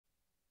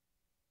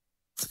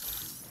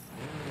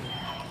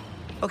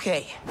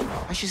Okay,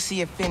 I should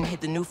see if Finn hit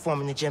the new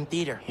form in the gym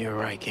theater. You're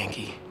right,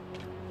 Genki.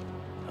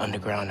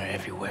 Underground are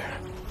everywhere.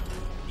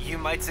 You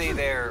might say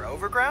they're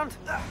overground?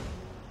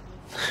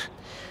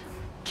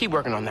 Keep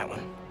working on that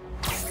one.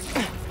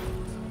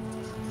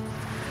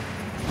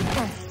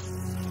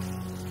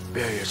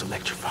 Barrier's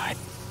electrified.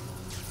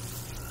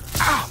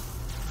 Ow!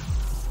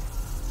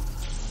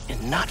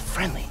 And not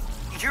friendly.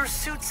 Your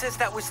suit says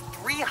that was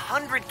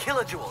 300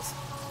 kilojoules.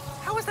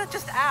 How is that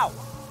just ow?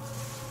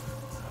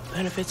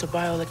 Benefits of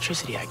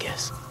bioelectricity, I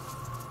guess.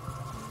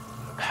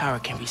 Power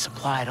can be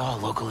supplied all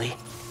locally.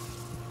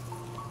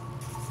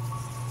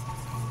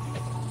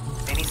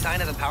 Any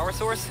sign of the power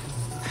source?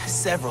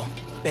 Several.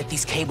 Bet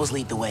these cables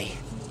lead the way.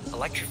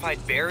 Electrified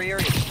barrier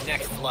is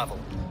next level.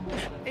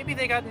 Maybe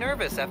they got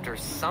nervous after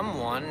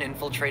someone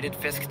infiltrated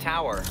Fisk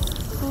Tower.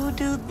 Who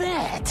do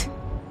that?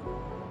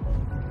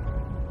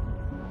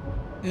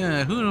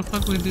 Yeah, who the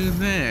fuck would do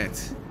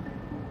that?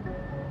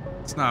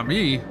 It's not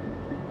me.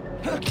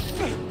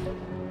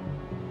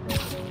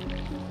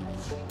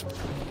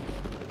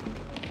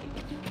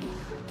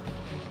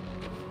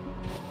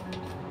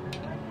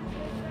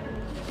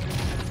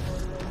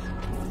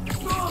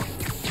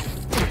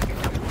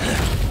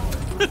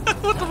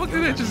 What the fuck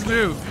did I just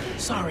do?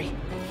 Sorry.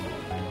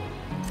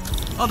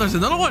 Oh, there's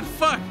another one.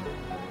 Fuck.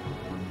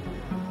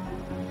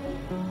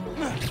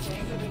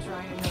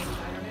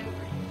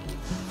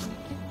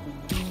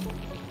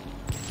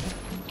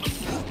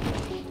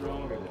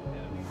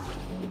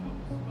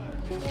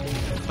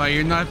 But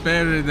you're not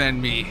better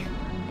than me.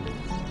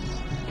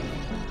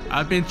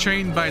 I've been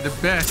trained by the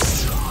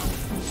best.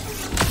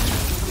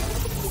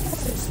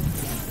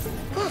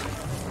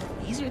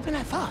 Easier than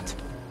I thought.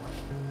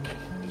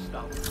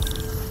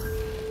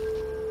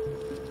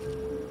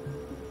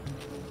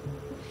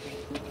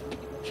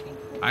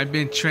 I've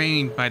been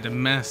trained by the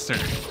master.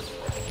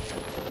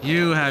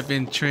 You have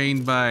been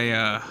trained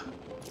by,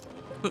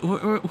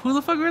 who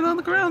the fuck are on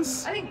the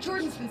grounds? I think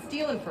Jordan's been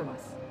stealing from us.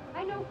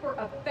 I know for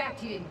a fact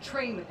he didn't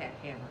train with that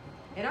hammer.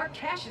 And our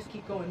caches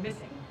keep going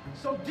missing.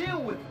 So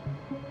deal with it.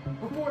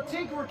 Before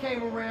Tinkerer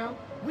came around,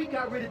 we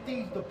got rid of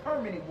thieves the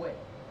permanent way.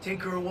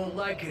 Tinkerer won't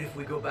like it if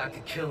we go back to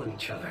killing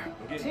each other.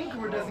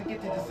 Tinkerer doesn't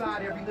get to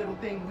decide every little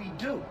thing we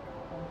do.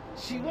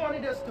 She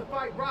wanted us to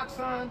fight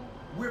Roxxon,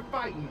 we're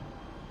fighting.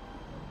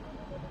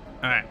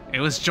 Alright, it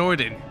was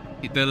Jordan.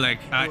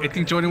 I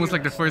think Jordan was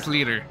like the first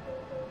leader.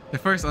 The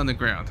first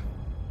underground.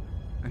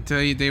 Until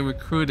they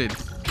recruited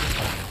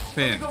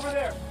Finn. Over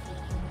there.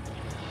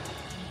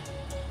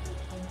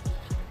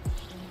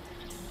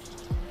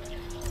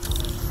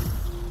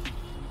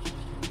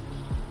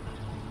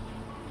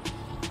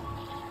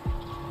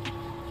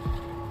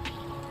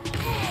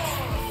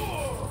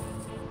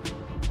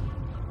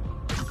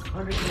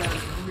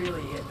 Underground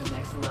really hit the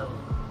next level.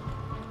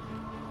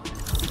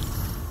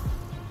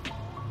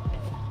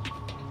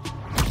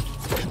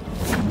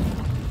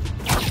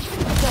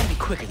 Gotta be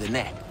quicker than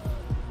that.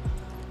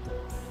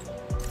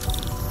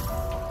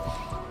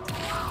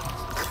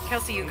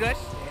 Kelsey, you good?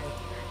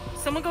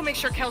 Someone go make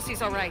sure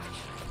Kelsey's all right.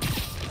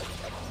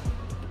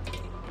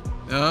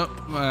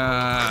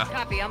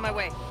 Copy, on my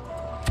way.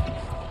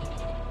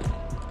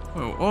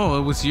 Oh,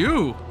 it was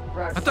you.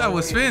 I thought it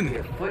was Finn.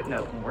 Yeah.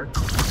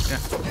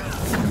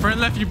 Your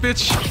friend left you,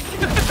 bitch.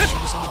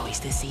 It was always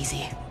this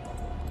easy.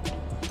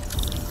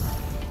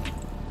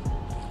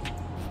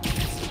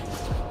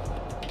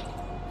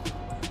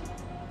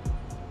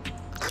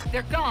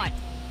 They're gone.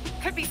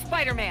 Could be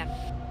Spider-Man.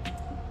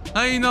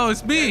 How you know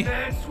it's me?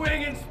 And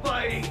swinging,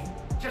 Spidey.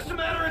 Just a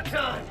matter of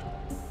time.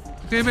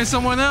 Could have been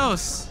someone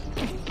else.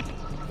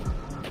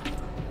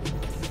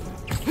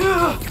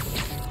 Nap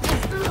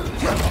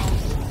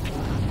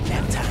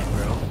time,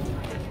 bro.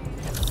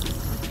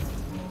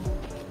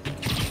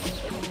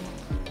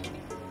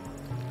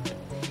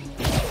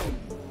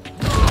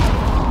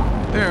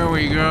 There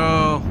we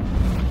go.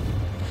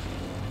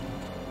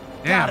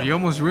 Damn, you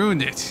almost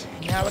ruined it.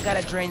 Now I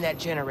gotta drain that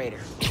generator.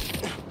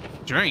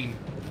 Drain?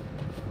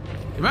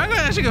 Am I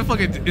actually gonna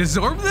fucking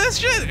absorb this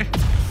shit?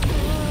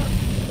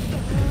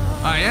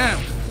 I am.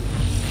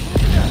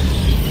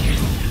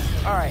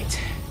 All right,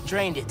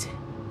 drained it.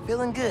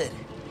 Feeling good.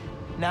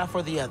 Now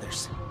for the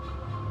others.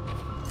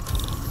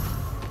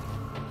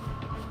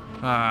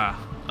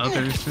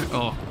 Others.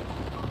 Oh.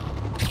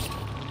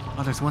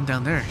 Oh, there's one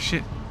down there.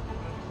 Shit.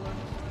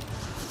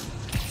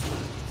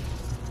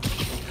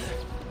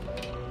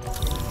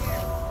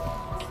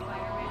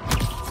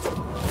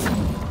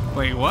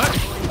 Wait, what?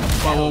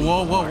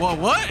 Whoa,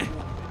 what?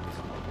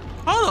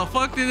 How the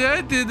fuck did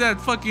I did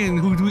that fucking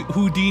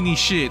Houdini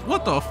shit?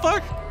 What the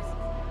fuck?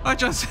 I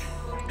just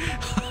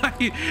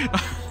I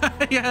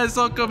had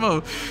some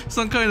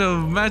kind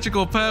of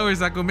magical powers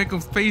that could make him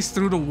face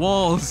through the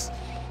walls.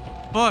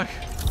 Fuck.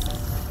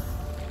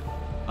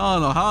 I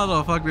don't know how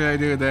the fuck did I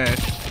do that?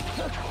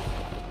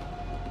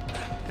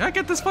 Did I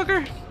get this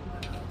fucker?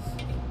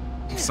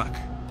 You suck.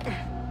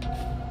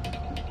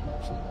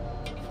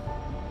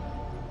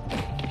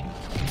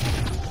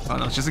 Oh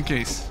no, just in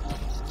case.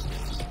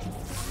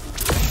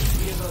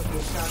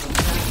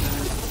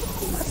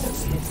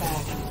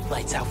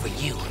 Lights out for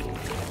you.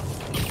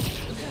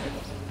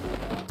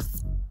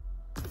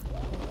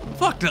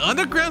 Fuck, the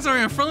undergrounds are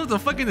in front of the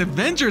fucking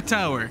Avenger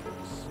Tower.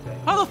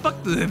 How the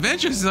fuck the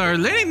Avengers are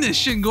letting this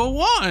shit go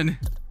on?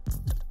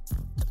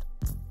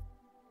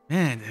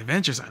 Man, the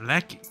Avengers are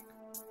lacking.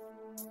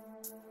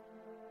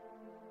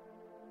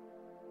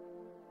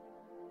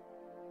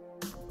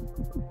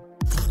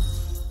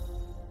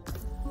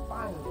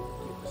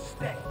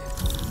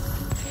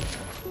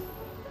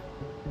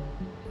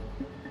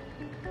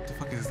 What the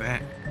fuck is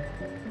that?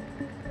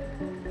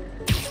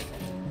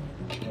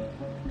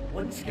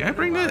 Can I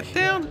bring that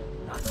down?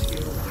 Not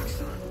scared of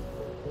Roxxon.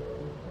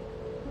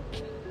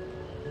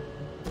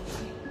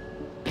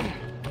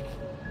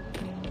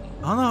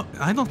 I don't know.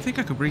 I don't think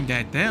I could bring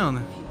that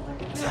down.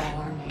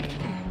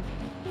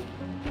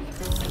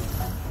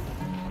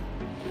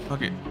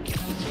 Okay.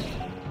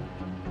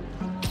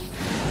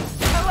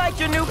 I like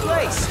your new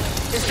place.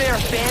 Is there a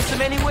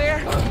phantom anywhere?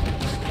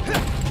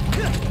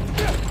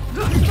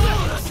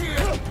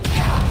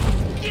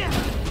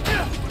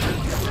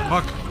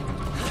 Fuck.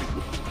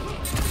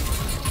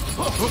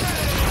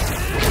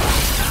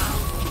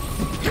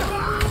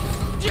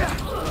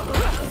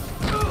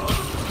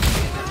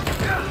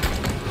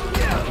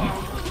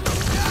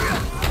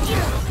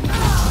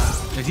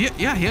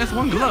 Yeah, he has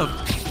one glove.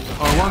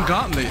 Or one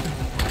gauntlet.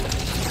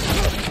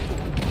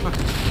 Fuck.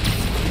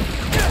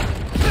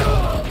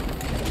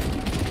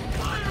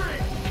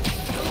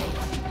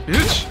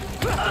 Bitch!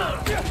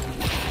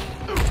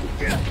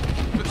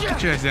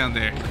 Put your ass down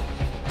there.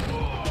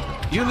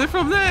 You live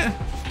from that?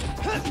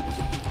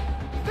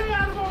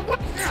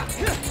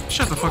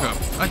 Shut the fuck up.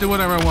 I do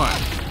whatever I want.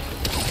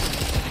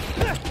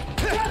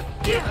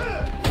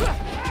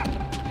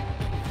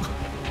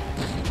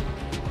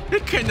 He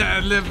could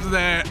not live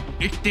there.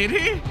 Did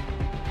he?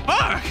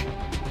 Fuck!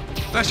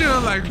 I should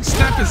have like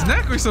snapped his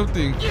neck or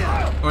something.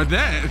 Or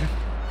that.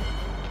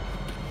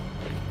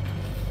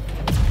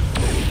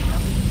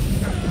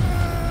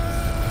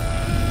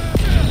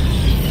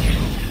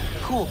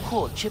 Cool,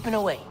 cool, chipping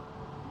away.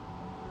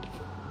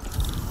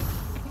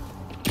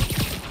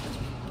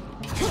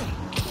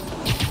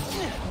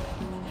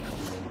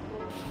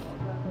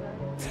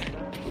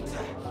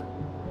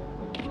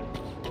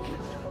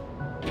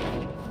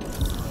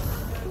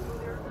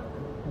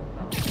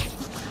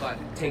 But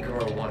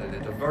Tinkerer wanted a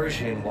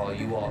diversion while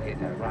you all hit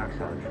that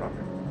Roxxon truck.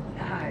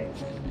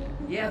 Nice.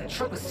 Yeah, the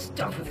truck was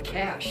stuffed with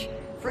cash.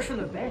 Fresh from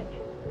the bank.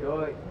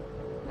 Good.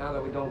 Now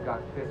that we don't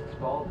got Fisk's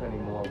vault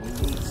anymore, we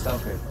need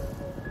something.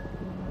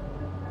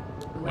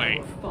 Wait.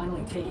 We're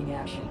finally taking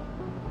action.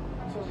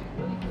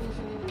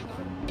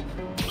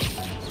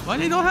 Why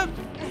they don't have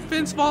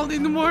Finn's vault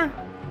anymore?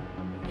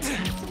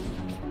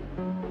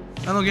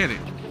 I don't get it.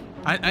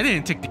 I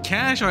didn't take the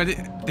cash, or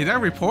did I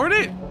report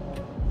it?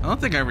 I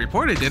don't think I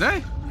reported, did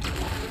I?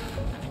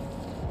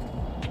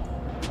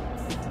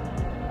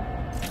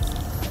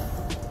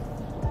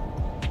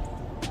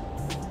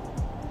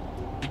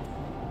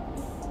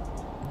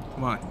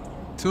 Come on,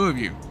 2 of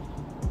you.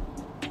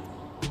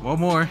 One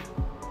more.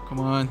 Come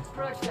on.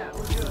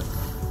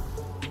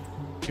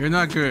 You're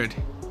not good.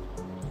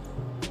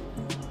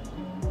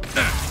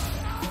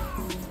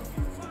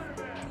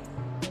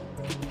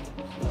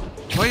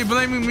 Why are you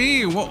blaming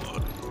me?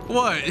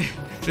 What?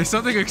 Did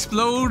something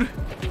explode?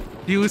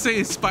 You would say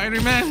it's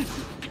Spider-Man?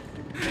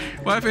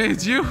 What if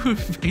it's you who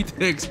made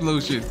the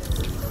explosion?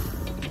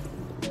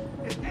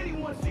 If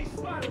anyone sees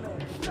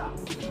Spider-Man, stop.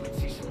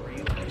 See some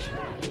real action.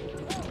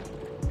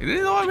 You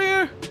didn't know I'm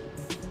here?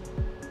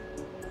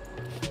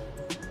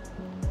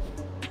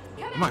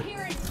 Come on.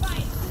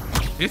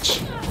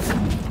 Bitch.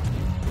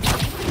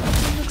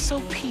 You look so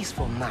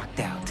peaceful, knocked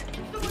out.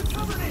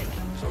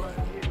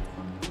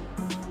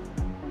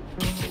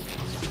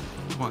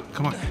 Come on,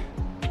 come on.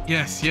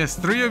 Yes, yes,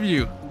 3 of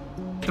you.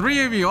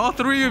 3 of you, all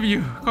 3 of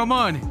you. Come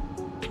on.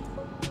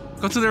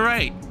 Go to the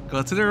right.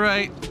 Go to the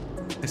right.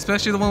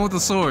 Especially the one with the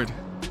sword.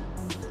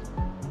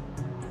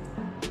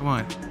 Come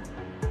on.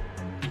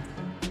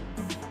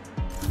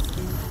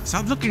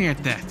 Stop looking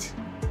at that.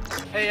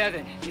 Hey,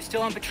 Evan, you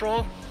still on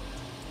patrol?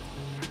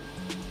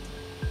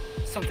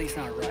 Something's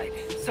not right.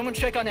 Someone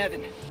check on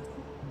Evan.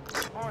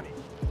 On it.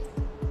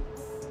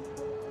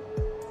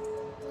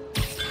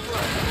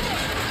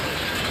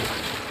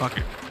 Fuck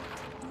it.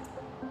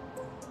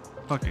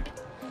 Fuck it.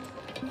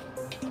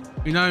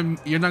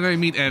 You're not gonna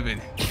meet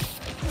Evan.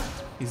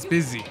 He's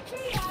busy.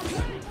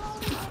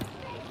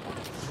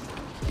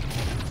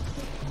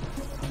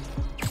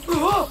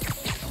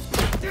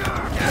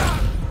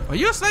 Are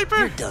you a sniper?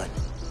 You're done.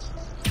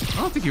 I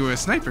don't think you were a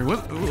sniper.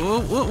 What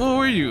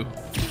were you?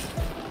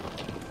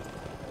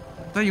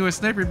 I thought you were a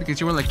sniper because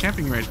you were like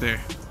camping right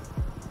there.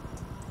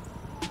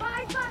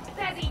 $5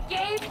 says he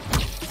gave.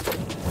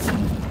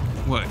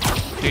 What?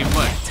 Game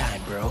what?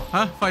 Time, bro.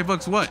 Huh?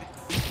 $5 what?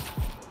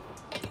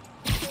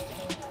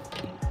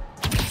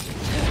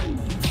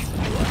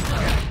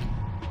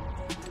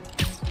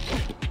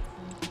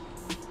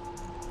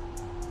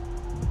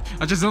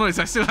 I just noticed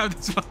I still have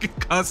this fucking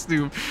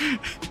costume.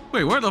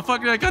 Wait, where the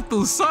fuck did I get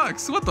those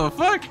socks? What the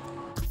fuck?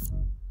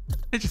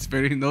 I just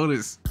barely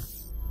noticed.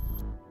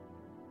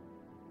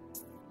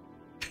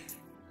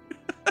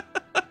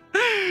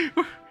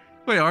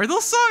 Wait, are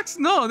those socks?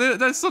 No,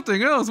 that's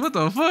something else. What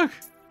the fuck?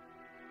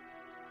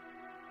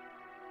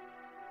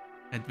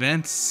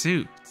 Advanced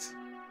suit.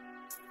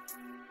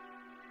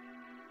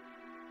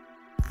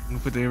 I'm gonna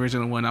put the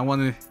original one. I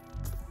want to.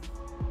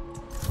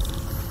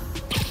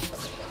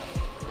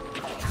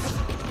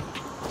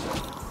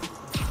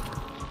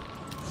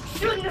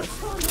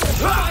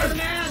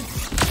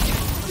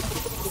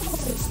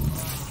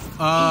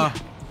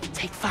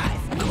 Take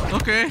 5.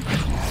 Okay.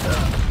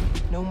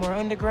 No more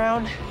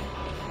underground.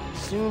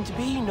 Soon to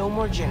be no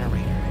more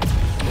generator.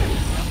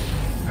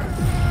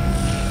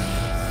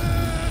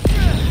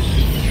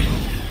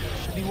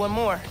 Should be one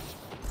more.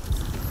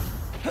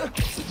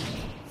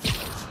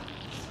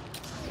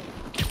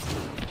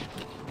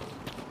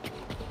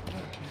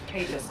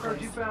 Hey, just Heard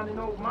you found an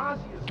old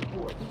Mazia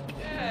support.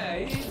 Yeah,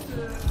 he's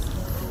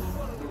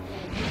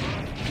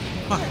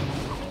Fuck.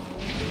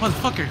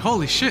 Motherfucker,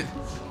 holy shit.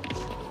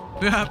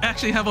 We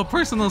actually have a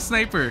personal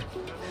sniper.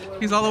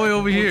 He's all the way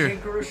over here.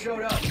 Tinkerer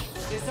showed up.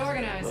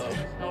 disorganized.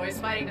 Always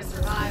fighting to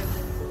survive.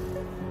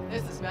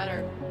 This is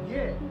better.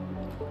 Yeah.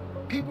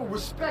 People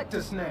respect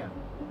us now.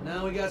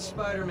 Now we got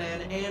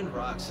Spider-Man and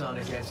Roxxon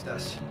against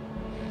us.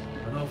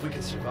 I don't know if we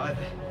can survive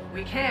it.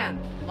 We can,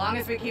 long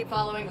as we keep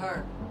following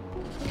her.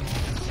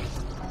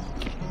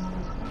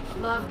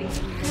 Love these.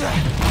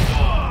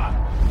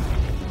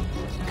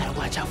 Gotta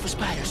watch out for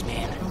spiders,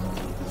 man.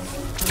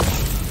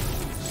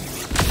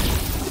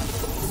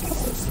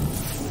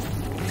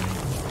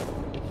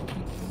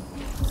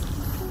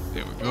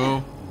 There we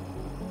go.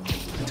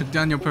 I took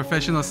down your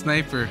professional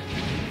sniper.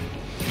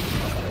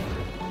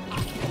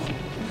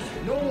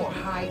 No more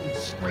hiding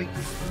scraping.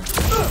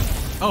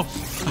 Oh,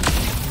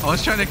 I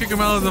was trying to kick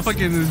him out of the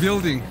fucking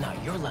building. Now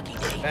you're lucky,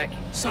 Dave. Back.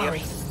 Sorry.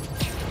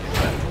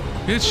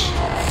 Bitch.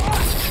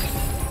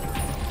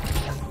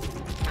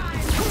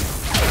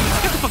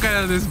 Get the fuck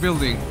out of this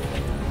building.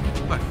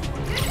 Fuck.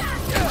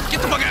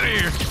 Get the fuck out of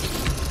here.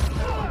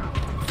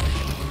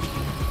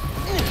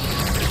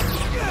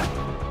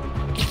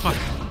 Fuck.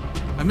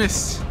 I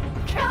missed.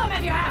 Kill him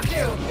if you have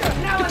to.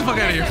 No Get the fuck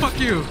out of here. Fuck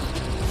you.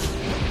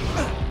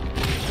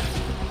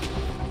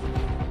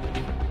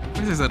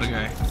 Where's this other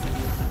guy?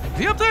 Is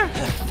he up there?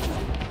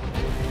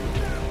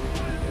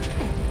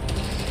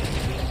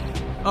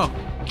 Oh.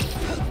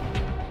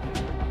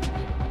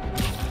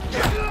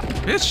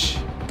 Bitch.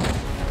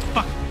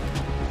 Fuck.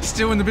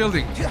 Still in the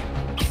building. Get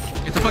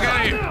the fuck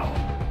out of here.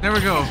 There we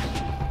go.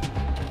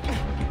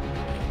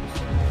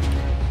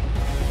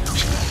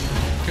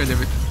 God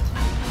damn it.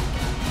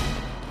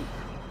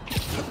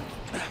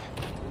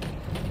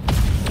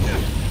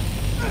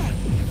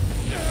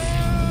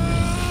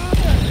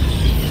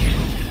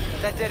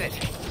 That did it.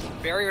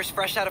 Barrier's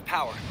fresh out of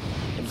power.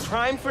 And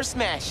primed for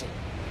smashing.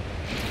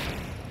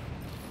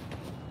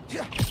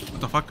 What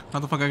the fuck? How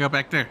the fuck I got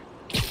back there?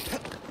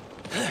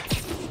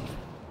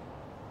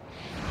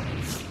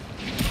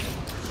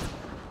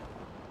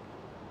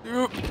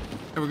 There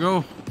we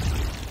go.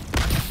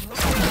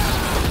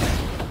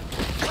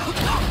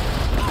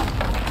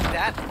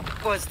 That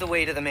was the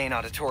way to the main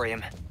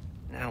auditorium.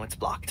 Now it's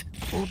blocked.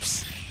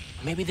 Oops.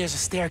 Maybe there's a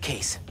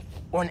staircase.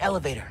 Or an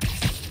elevator.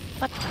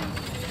 What?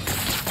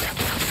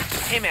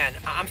 Hey man,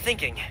 I'm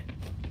thinking.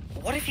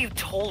 What if you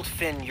told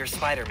Finn you're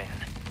Spider-Man?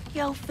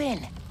 Yo,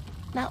 Finn.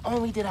 Not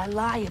only did I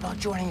lie about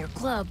joining your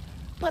club,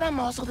 but I'm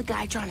also the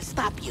guy trying to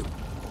stop you.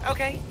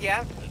 Okay,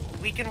 yeah.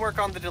 We can work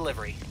on the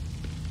delivery.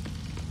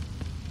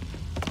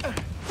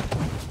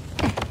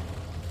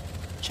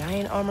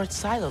 Giant armored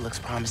silo looks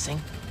promising.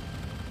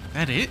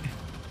 That it?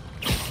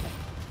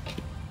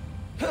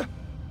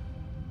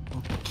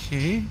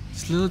 Okay,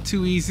 it's a little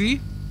too easy.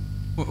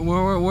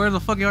 Where the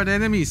fuck are the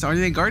enemies? Are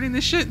they guarding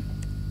this shit?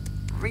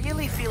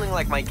 Really feeling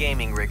like my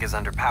gaming rig is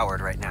underpowered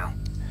right now.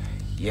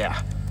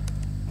 Yeah.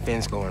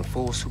 Finn's going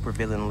full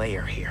supervillain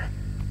layer here.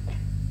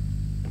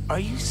 Are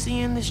you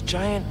seeing this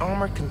giant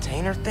armored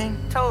container thing?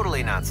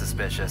 Totally not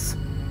suspicious.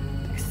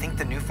 You think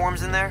the new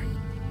form's in there?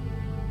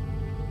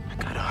 I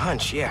got a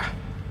hunch, yeah.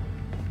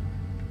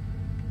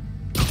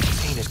 The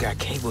container's got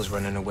cables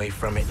running away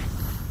from it.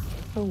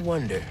 No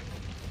wonder.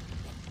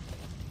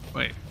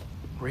 Wait.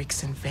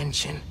 Rick's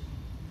invention.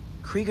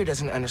 Krieger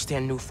doesn't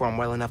understand new form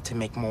well enough to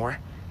make more,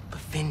 but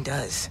Finn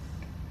does.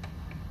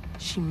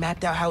 She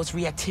mapped out how its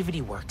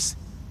reactivity works.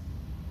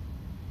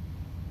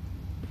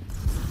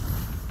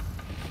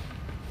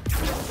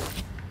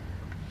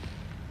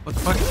 What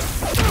the fuck?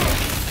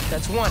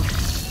 That's one.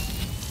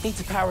 Need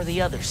to power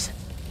the others.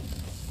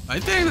 I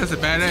think that's a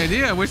bad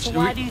idea. Which? So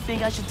why do you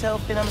think I should tell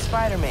Finn I'm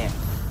Spider-Man?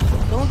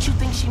 Don't you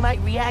think she might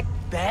react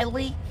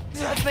badly?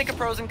 Let's make a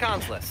pros and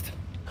cons list.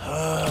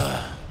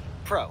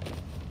 Pro,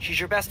 she's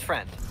your best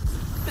friend.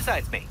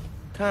 Besides me.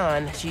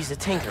 Con, she's a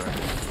tinkerer.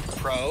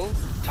 Pro,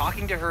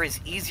 talking to her is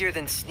easier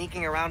than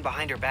sneaking around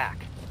behind her back.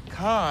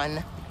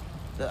 Con,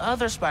 the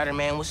other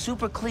Spider-Man was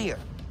super clear.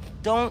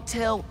 Don't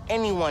tell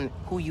anyone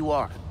who you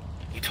are.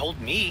 You told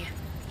me.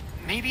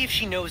 Maybe if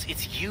she knows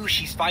it's you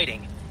she's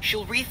fighting,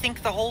 she'll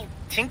rethink the whole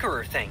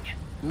Tinkerer thing.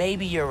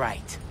 Maybe you're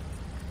right.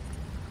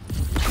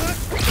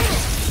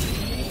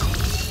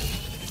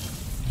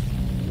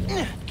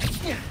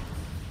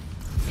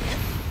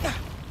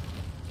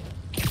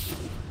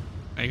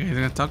 Are you guys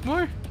gonna talk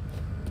more?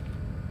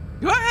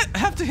 Do I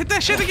have to hit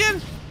that shit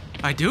again?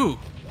 I do.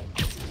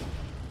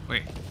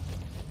 Wait.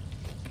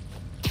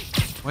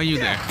 Why are you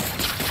there?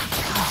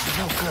 Oh,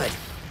 no good.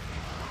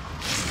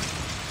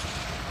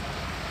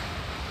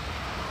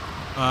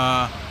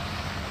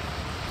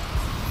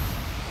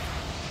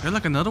 Is there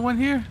like another one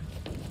here?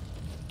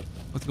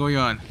 What's going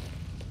on?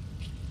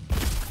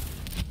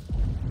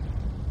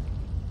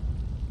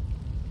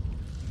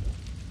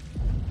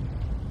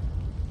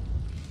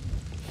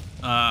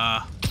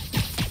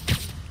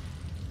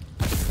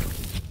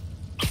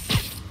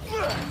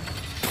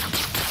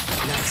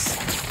 Nice.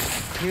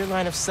 Clear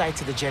line of sight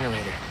to the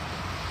generator.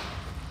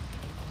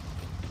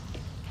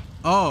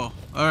 Oh,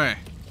 alright.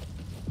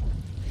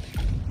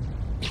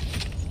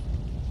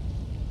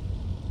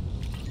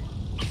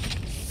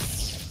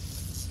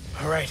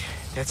 Alright,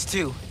 that's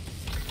 2.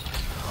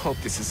 Hope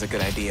this is a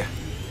good idea.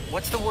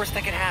 What's the worst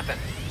that could happen?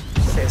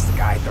 Says the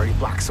guy 30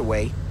 blocks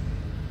away.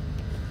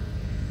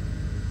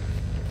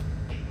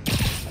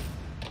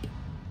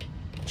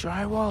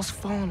 Drywall's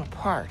falling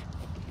apart.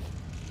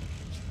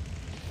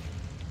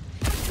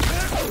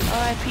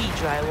 R.I.P.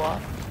 drywall.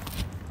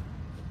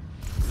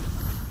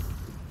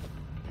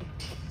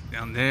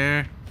 Down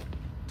there.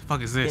 The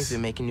fuck is Finn's this?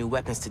 been making new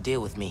weapons to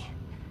deal with me.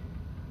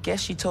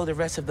 Guess she told the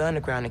rest of the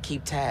underground to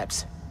keep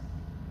tabs.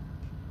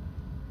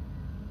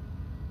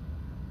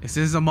 Is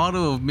this a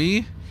model of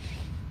me?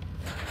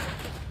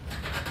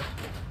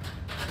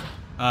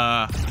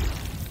 What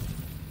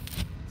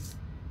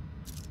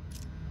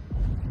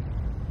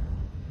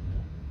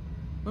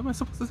am I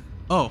supposed to do?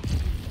 Oh.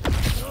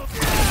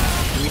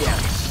 3 down.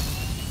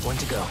 1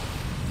 to go.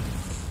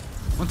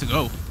 1 to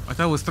go. I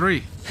thought it was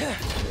 3.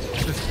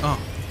 Oh.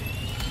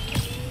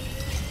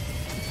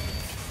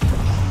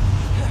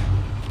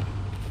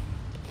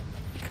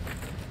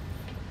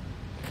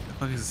 The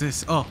fuck is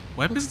this? Oh,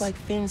 weapons? Looks like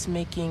Finn's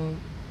making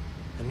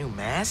a new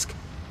mask?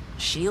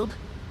 Shield?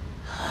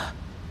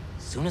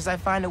 Soon as I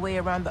find a way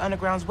around the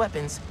underground's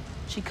weapons,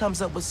 she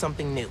comes up with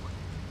something new.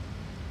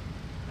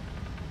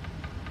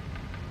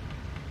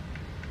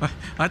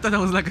 I thought that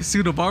was like a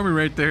suit of armor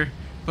right there,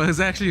 but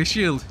it's actually a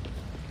shield.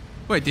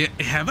 Wait,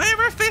 have I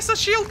ever faced a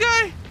shield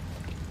guy?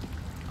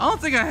 I don't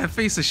think I have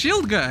faced a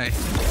shield guy.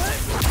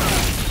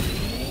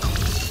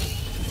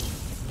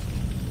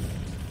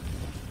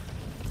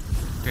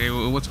 Okay,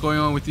 what's going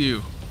on with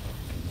you?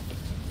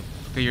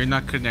 Okay, you're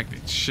not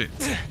connected. Shit.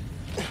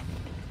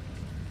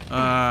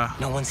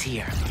 No one's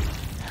here.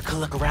 I could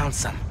look around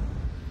some.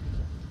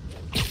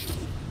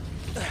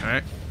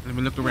 Alright, let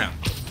me look around.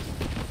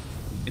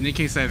 In the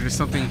case that there's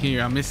something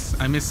here, I missed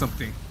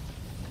something.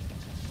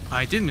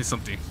 I did miss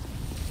something.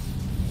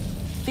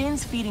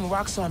 Finn's feeding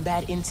Roxxon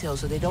bad intel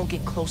so they don't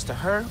get close to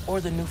her or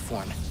the new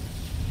form.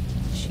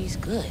 She's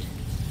good.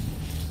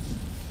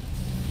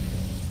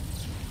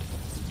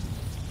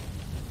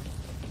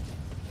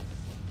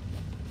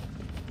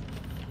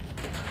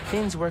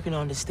 Finn's working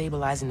on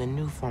destabilizing the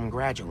new form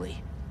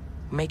gradually,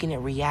 making it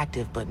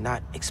reactive but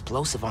not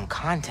explosive on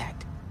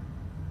contact.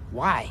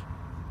 Why?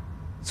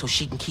 So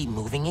she can keep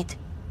moving it?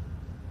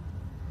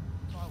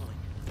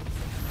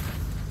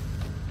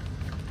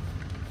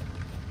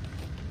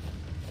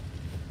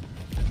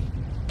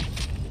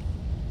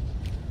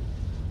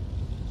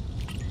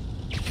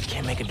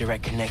 Can't make a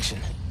direct connection.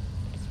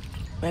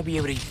 Might be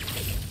able to...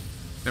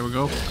 There we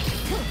go.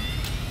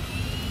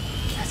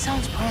 That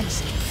sounds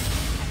promising.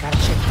 I gotta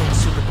check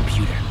Finn's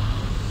supercomputer.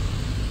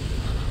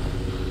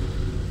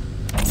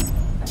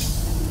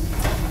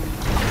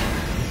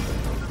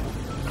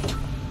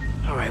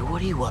 Alright,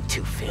 what are you up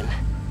to, Finn?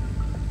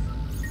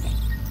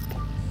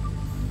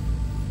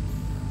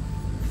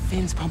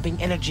 Finn's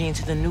pumping energy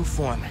into the new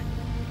form,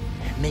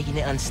 making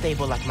it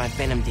unstable like my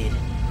venom did.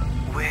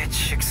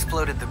 Which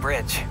exploded the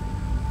bridge.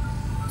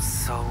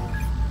 So,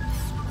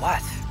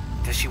 what?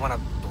 Does she want to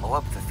blow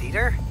up the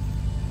theater?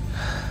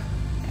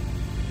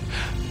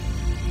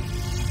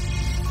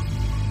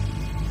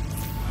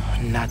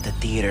 Not the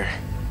theater.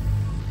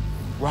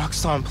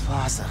 Roxxon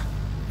Plaza.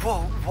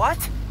 Whoa, what?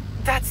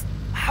 That's...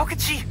 how could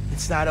she...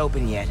 It's not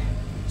open yet,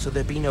 so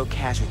there'll be no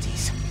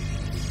casualties.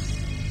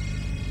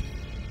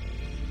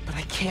 But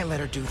I can't let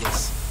her do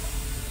this.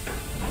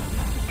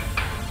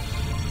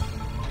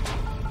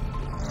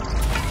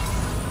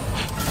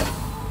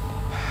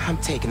 I'm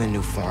taking the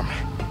new form.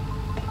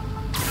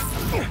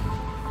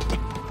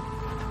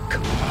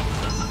 Come on.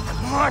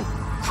 Come on!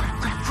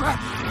 Crap.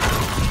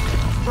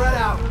 Spread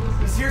out.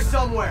 He's here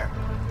somewhere.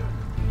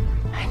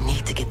 I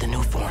need to get the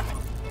new form.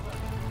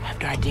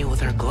 After I deal with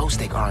her glow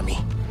stick army.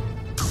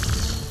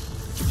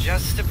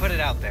 Just to put it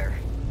out there,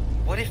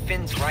 what if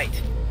Finn's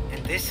right,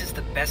 and this is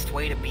the best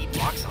way to beat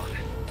Roxxon?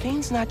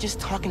 Finn's not just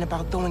talking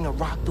about throwing a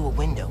rock through a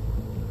window.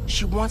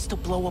 She wants to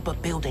blow up a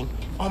building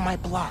on my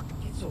block.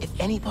 If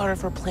any part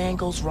of her plan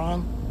goes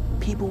wrong,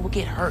 people will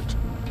get hurt.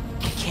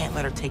 I can't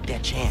let her take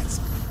that chance.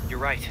 You're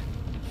right.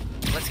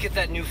 Let's get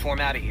that new form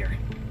out of here.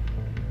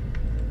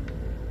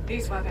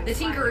 These weapons. The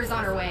Tinkerer's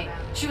on her way.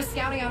 She was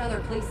scouting out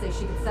other places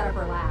she could set up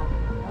her lab.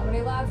 How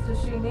many labs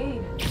does she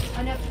need?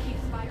 Enough to keep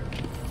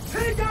Spider-Man.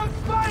 Take out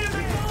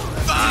Spider-Man!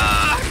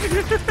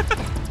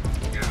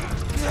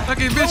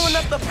 Okay, Blowing bitch.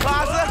 up the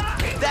plaza?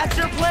 That's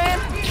your plan?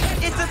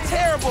 It's a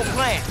terrible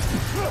plan.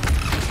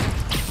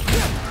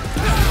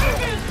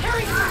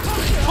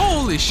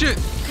 Holy shit.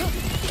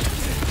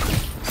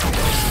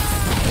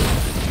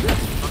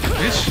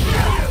 Bitch.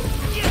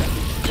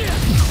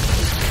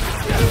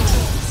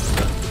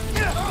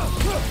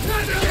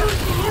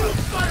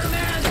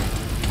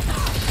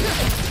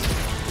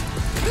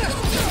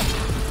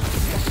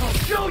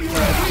 Show you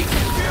what we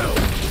can do!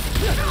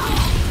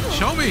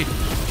 Show me.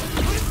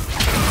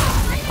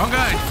 Wrong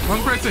guy.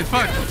 Wrong person.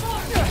 Fuck.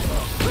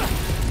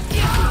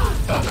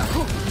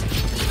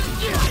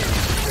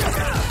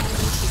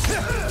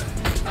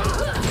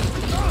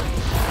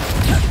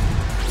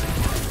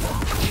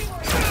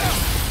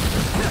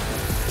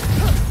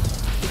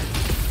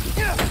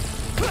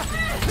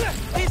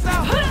 Peace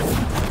out.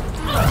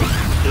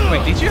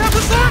 Wait, did you have the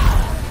sword?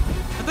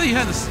 I thought you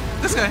had this.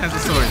 This guy has the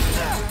sword.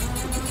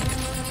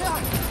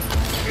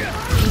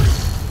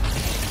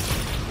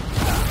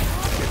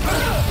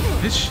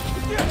 Bitch.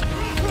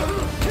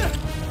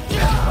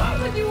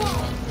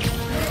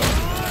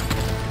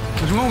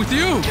 What's wrong with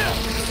you?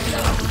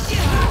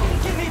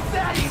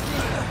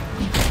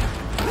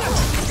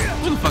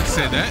 Who the fuck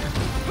said that?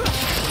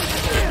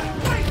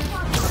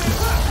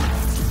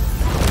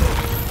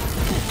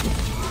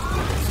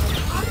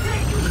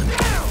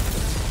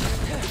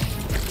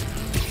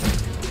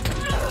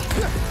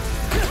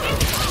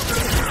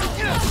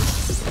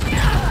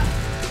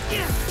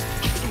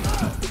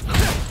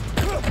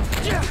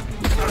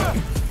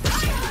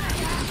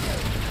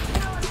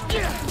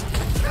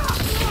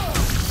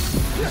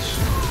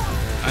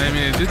 I didn't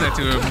mean to do that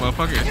to a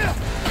motherfucker.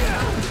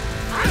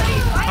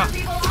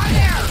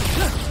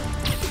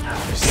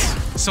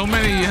 So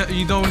many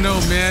you don't know,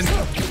 man.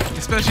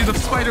 Especially the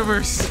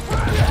Spider-Verse.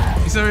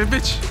 You sorry,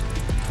 bitch.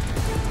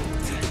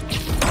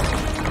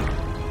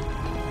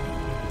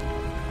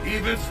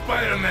 Even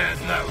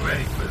Spider-Man's not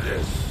ready for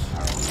this.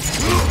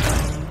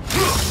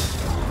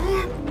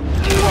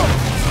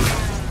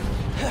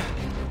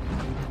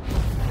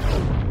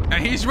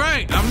 And he's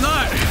right. I'm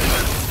not.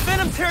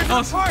 Venom tears you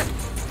apart.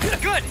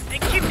 Good!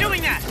 And keep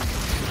doing that!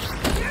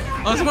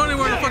 I was wondering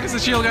where the fuck is the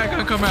shield guy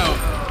gonna come out?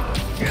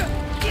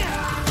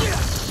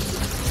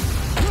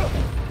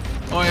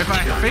 Oh, if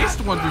I faced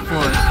one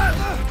before.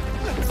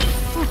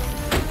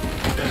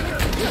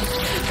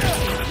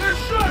 They're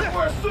shot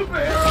for a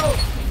superhero!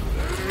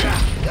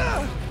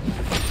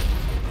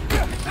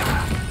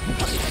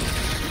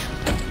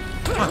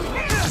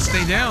 Just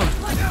stay down.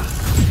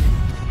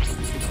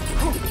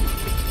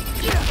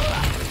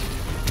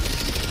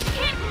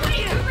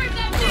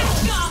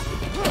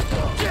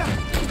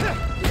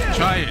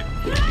 Try it.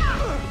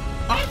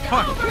 Oh,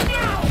 fuck.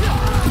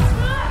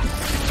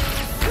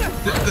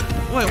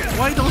 Wait,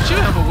 why don't you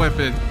have a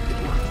weapon?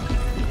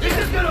 This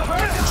is gonna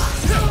hurt!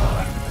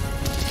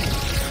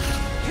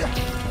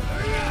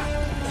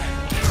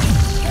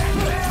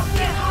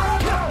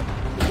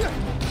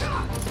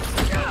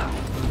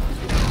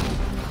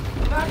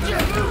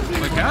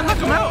 Wait, can I knock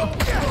him out?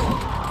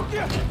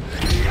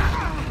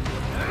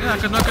 Yeah, I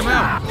can knock him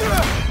out.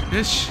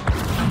 Bitch.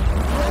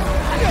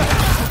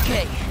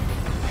 Okay.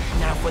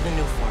 Now for the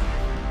new form.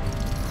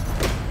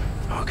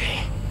 Okay.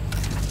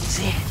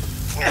 See?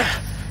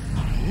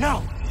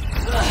 No!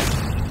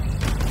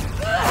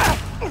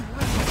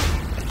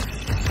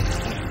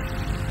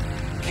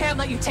 Can't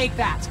let you take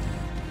that.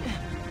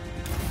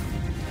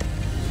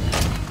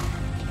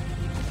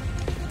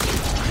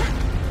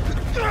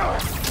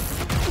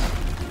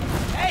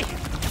 Hey!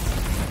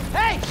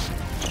 Hey!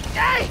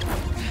 Hey!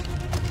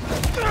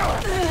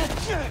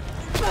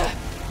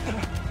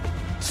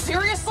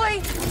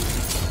 Seriously?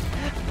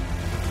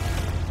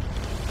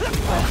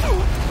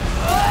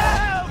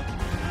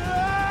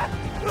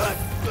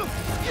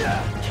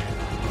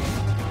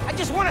 I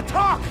just want to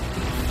talk!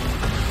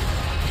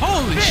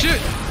 Holy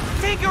shit!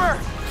 Tinkerer!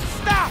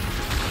 Stop!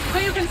 So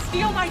you can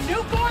steal my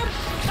new form?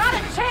 Not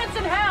a chance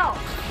in hell!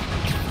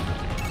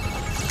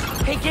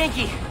 Hey,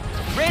 Genki!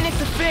 Ran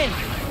into Finn!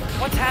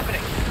 What's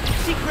happening?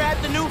 She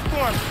grabbed the new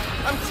form!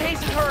 I'm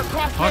chasing her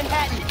across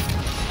Manhattan!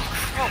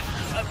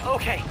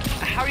 Okay.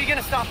 How are you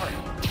gonna stop her?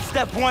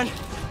 Step 1,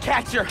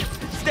 catch her.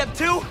 Step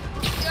 2,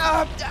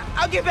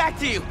 I'll get back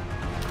to you.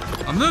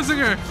 I'm losing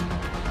her!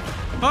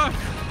 Fuck!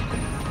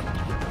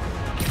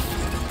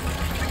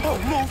 Oh,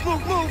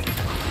 move!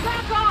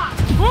 Back off!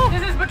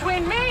 This is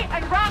between me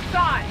and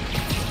Roxxon!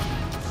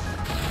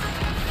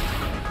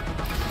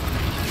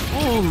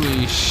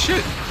 Holy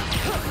shit!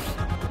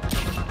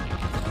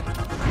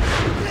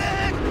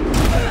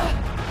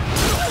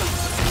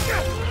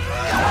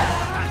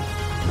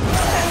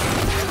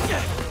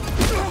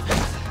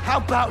 How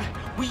about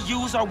we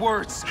use our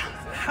words?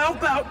 How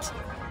about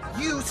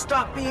you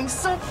stop being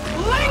so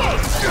flingy?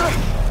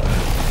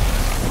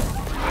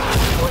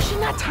 Well, she's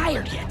not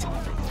tired yet.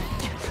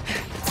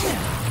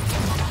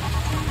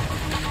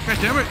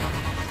 damn it.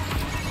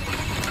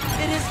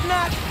 It is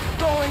not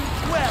going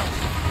well.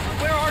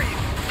 Where are you?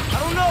 I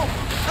don't know.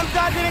 I'm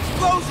dodging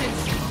explosions.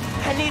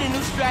 I need a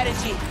new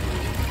strategy.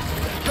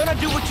 Gonna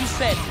do what you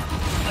said.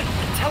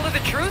 Tell her the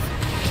truth?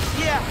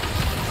 Yeah,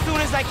 as soon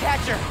as I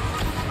catch her.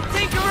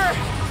 Tinkerer,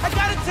 I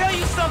gotta tell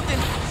you something.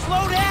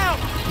 Slow down.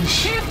 Do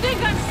you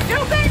think I'm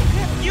stupid?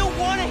 You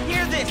wanna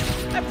hear this.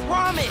 I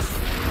promise.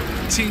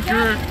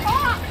 Tinker.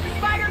 Off,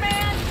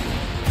 Spider-Man!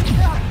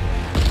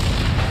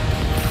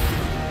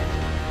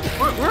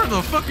 Where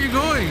the fuck are you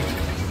going?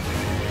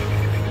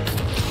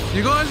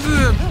 You going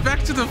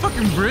back to the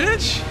fucking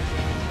bridge?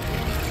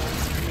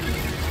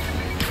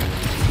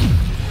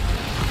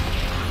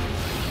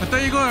 I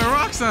thought you were going to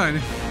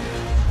Roxanne.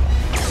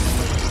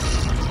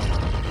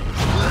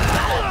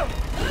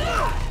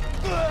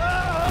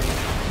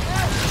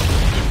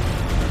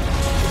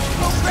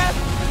 Oh crap!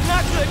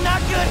 Not good,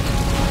 not good!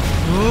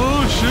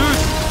 Oh shoot!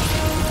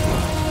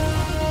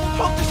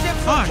 Hope the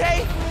ship's Fuck.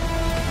 okay!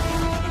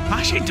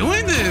 How's she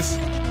doing this?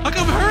 How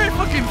come her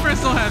fucking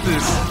friends don't have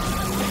this?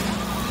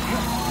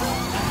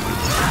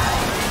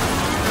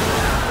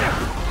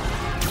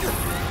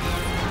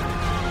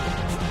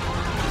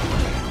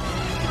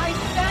 I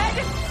said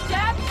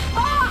step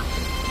off!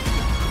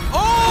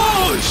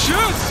 Oh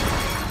shoot!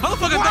 How the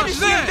fuck I Why dodged did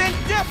she that? invent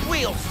death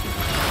wheels?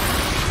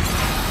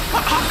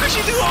 How could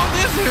she do all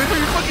this? Your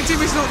fucking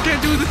teammates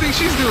can't do the thing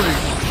she's doing.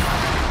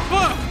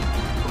 Fuck!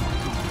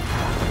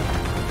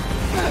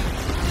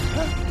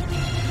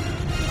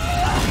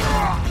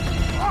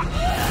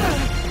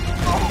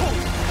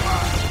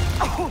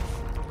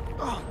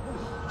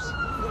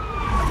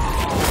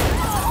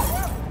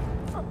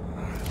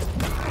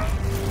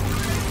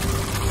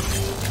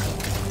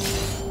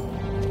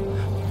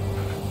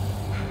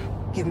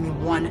 Give me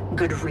one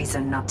good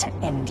reason not to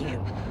end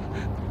you.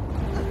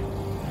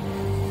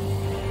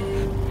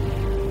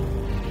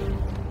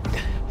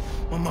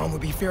 My mom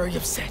would be very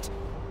upset.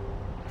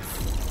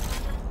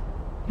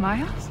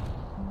 Miles?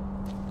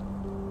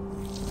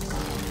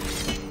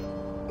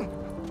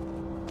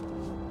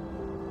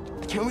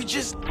 Can we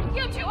just...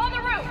 You two on the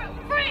roof!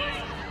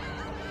 Freeze!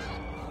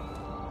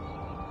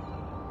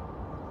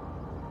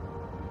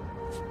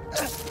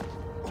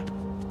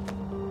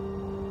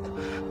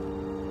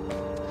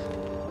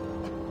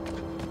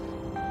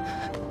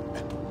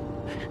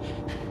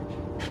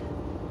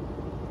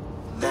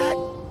 That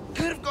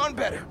could have gone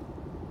better.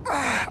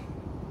 I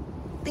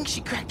think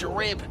she cracked a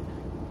rib.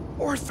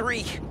 Or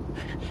 3.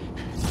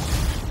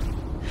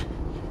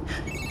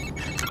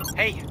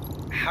 Hey,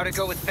 how'd it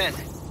go with Finn?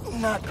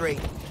 Not great.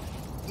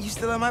 You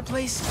still at my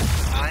place?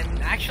 I'm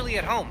actually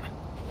at home.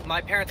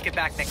 My parents get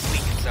back next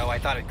week, so I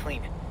thought I'd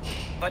clean.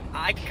 But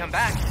I can come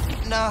back.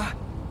 Nah,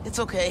 it's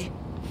okay.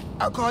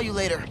 I'll call you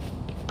later.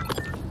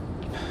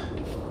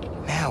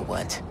 Now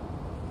what?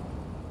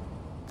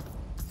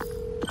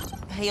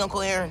 Hey,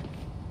 Uncle Aaron.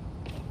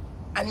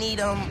 I need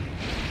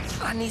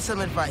some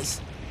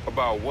advice.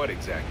 About what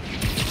exactly?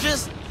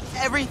 Just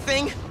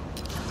everything.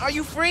 Are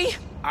you free?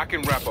 I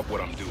can wrap up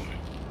what I'm doing.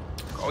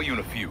 Call you in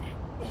a few.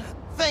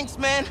 Thanks,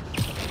 man.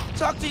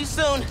 Talk to you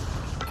soon.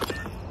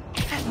 I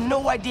have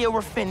no idea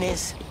where Finn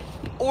is.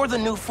 Or the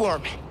new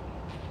form.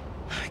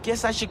 I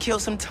guess I should kill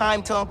some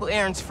time till Uncle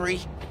Aaron's free.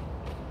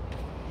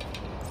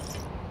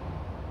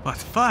 What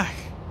the fuck?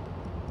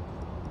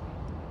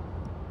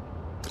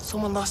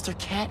 Someone lost their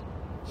cat?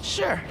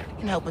 Sure, I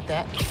can help with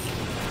that.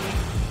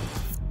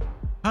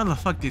 How the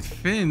fuck did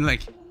Finn,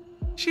 like,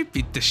 she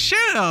beat the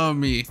shit out of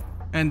me.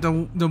 And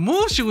the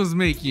moves she was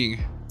making,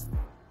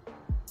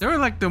 they were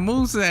like the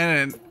moves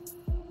that,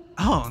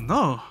 oh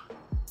no.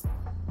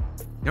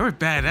 They were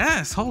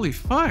badass, holy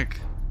fuck.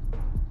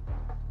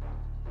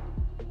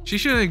 She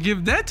shouldn't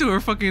give that to her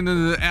fucking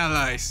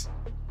allies.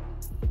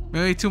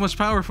 Maybe too much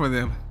power for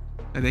them.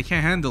 And they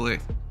can't handle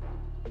it.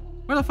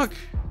 Where the fuck?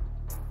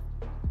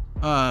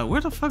 Where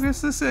the fuck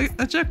is this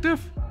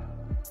objective?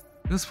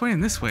 It was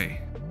pointing this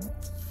way.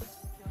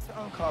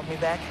 Called me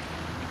back.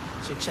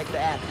 Should check the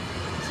app.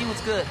 See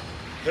what's good.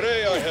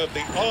 Today I have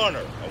the honor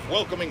of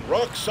welcoming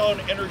Roxxon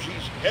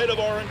Energy's head of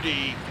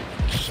R&D,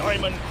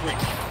 Simon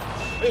Krieger.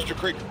 Mr.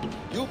 Krieger,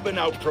 you've been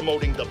out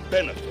promoting the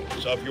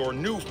benefits of your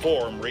new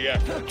form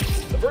reactor,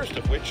 the first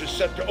of which is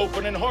set to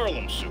open in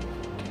Harlem soon.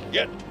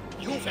 Yet,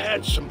 you've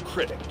had some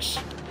critics.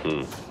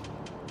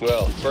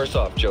 Well, first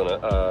off,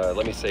 Jonah,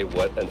 let me say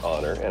what an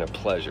honor and a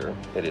pleasure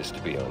it is to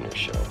be on your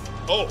show.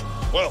 Oh,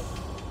 well,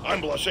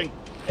 I'm blushing.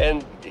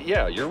 And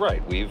yeah, you're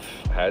right. We've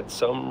had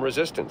some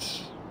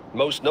resistance,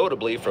 most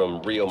notably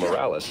from Rio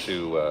Morales,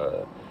 who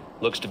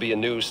looks to be a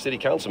new city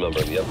council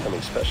member in the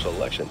upcoming special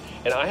election.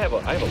 And I have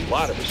a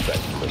lot of respect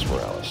for Ms.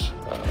 Morales.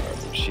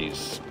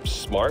 She's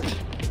smart.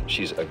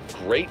 She's a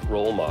great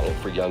role model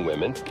for young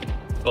women,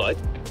 but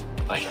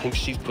I think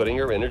she's putting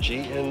her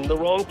energy in the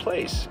wrong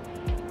place.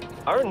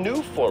 Our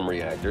new form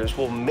reactors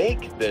will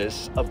make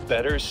this a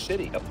better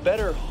city, a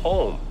better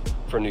home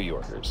for New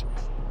Yorkers.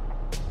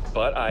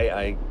 But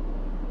I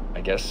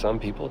guess some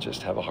people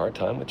just have a hard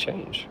time with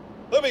change.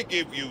 Let me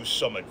give you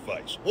some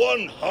advice.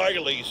 One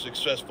highly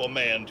successful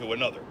man to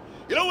another.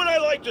 You know what I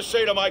like to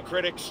say to my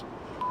critics?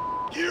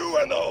 You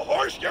and the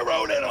horse you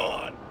rode in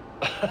on!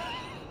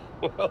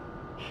 Well,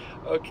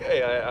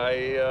 okay,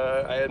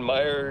 I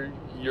admire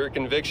your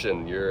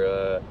conviction. You're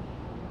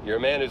a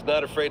man who's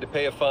not afraid to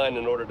pay a fine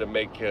in order to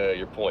make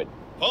your point.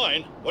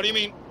 Fine? What do you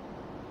mean?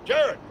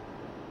 Jared,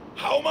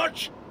 how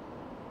much?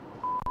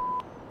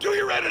 Do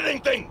your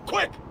editing thing,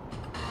 quick!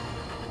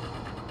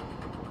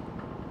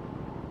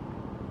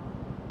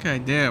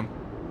 God damn.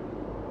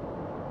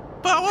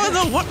 But I wanna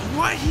know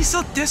why he's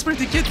so desperate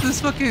to get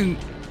this fucking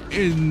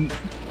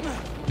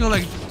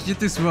get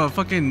this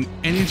fucking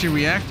energy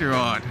reactor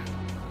on.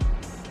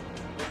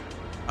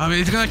 I mean,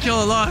 it's gonna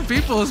kill a lot of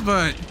peoples,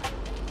 but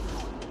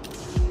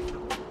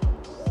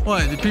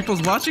what? The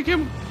people's watching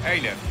him? Hey,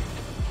 nephew.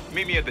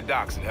 Meet me at the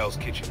docks in Hell's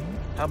Kitchen.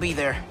 I'll be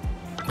there.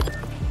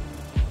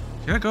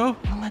 Should I go?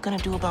 What am I gonna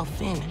do about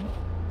Finn?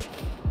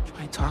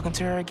 Try talking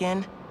to her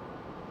again?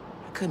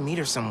 I could meet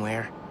her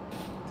somewhere.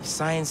 The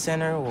Science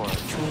Center or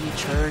Trinity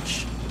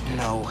Church?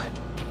 No.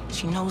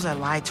 She knows I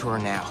lied to her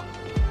now.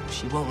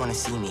 She won't want to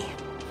see me.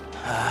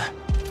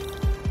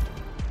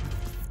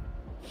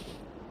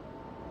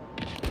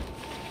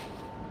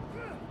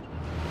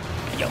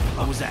 Yo,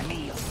 what was that?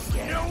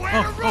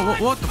 Oh,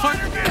 what the fuck?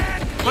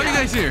 Why are you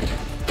guys here?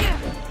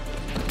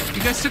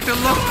 You guys took the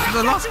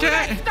lost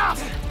cat?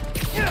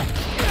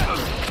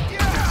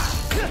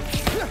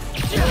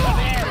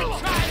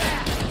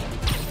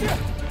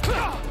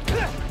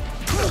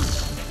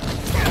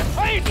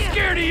 I ain't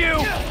scared of you!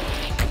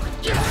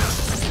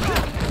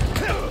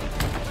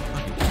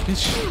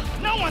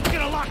 Bitch. No one's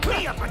gonna lock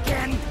me up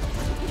again!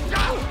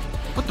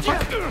 What the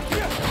fuck? Don't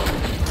pay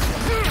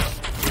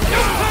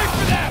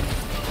for that!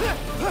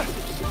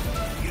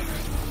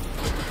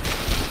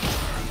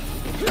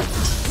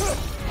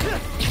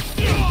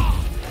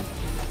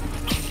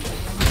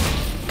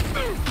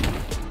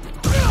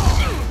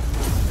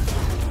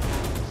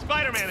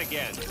 Spider-Man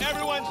again.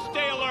 Everyone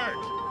stay alert.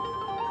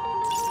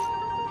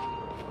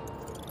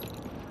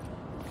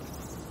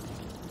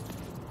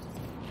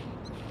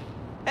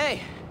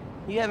 Hey,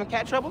 you having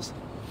cat troubles?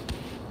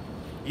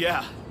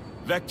 Yeah.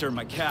 Vector,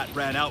 my cat,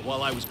 ran out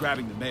while I was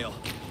grabbing the mail.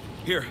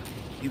 Here,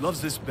 he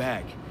loves this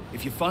bag.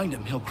 If you find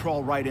him, he'll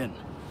crawl right in.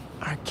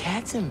 Are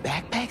cats in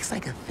backpacks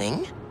like a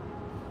thing?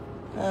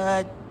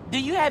 Do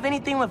you have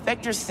anything with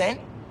Vector's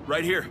scent?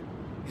 Right here.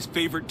 His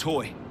favorite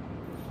toy.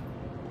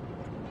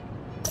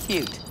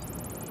 Cute.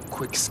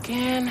 Quick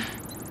scan.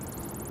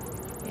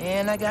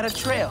 And I got a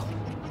trail.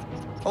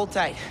 Hold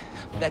tight.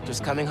 Vector's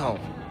coming home.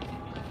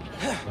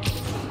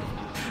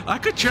 I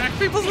could track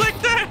people like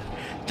that?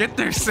 Get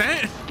their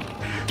scent?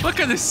 What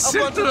kind of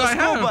scent do I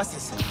have?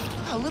 Buses.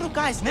 Oh, little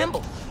guy's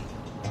nimble.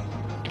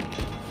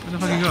 Where the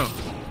fuck you go?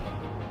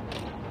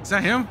 Is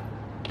that him?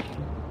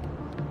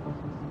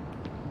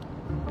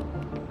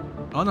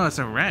 Oh no, it's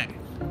a rat.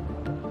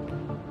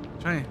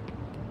 Try.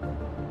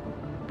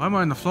 Why am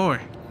I on the floor?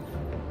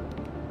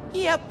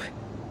 Yep.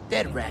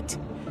 Dead rat.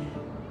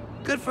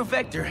 Good for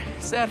Vector,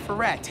 sad for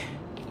Rat.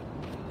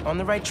 On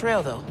the right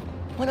trail, though.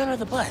 Went under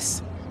the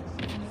bus.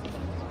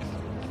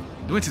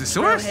 You went to the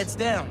Trail sewers? heads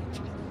down.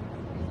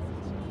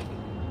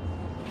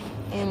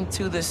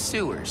 Into the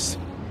sewers.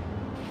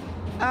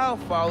 I'll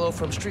follow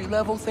from street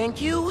level,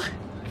 thank you.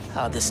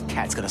 Oh, this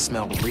cat's gonna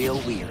smell real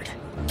weird.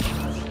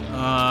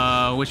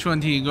 Which one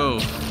do you go?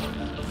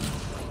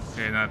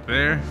 Okay, not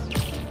there.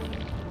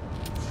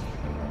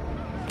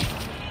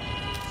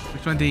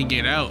 Which one did you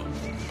get out?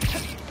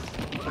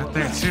 Not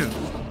there too.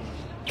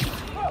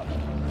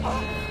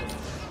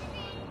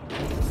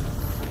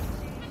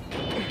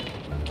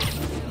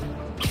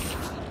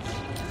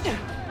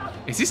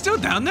 Is he still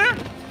down there?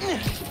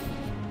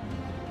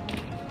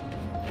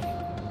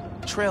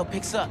 Trail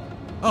picks up.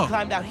 Oh.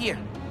 Climbed out here.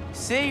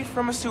 Saved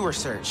from a sewer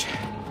search.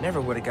 Never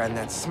would have gotten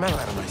that smell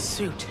out of my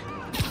suit.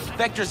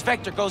 Vector's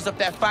vector goes up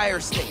that fire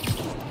escape.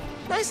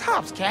 Nice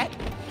hops, cat.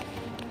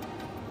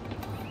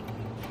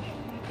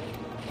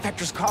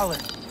 Vector's calling.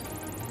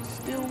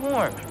 Still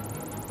warm.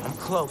 I'm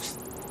close.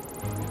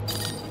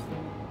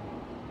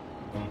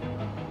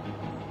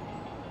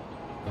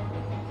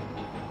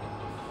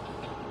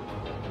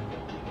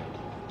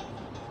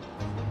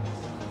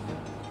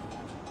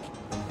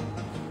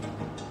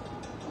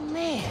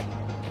 Man,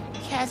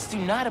 cats do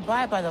not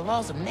abide by the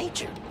laws of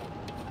nature.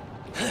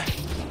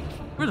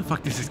 Where the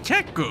fuck does this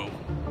cat go?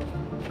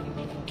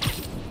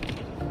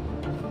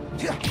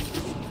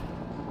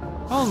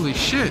 Holy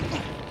shit.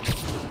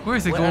 Where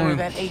is it Went under going?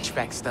 that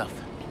HVAC stuff.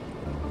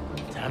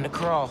 Time to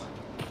crawl.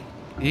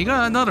 You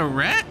got another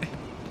rat?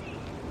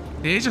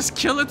 Did they just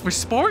kill it for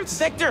sports?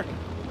 Vector!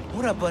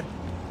 Hold up, bud.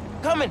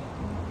 Coming!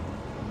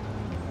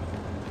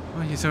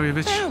 Oh, you sorry,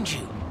 bitch. Found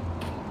you!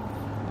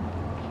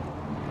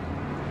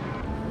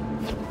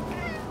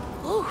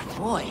 Oh,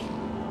 boy.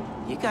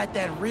 You got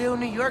that real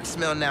New York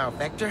smell now,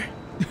 Vector.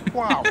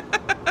 Wow.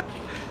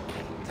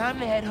 Time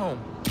to head home.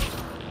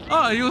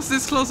 Oh, he was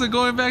this close to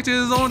going back to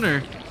his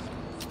owner.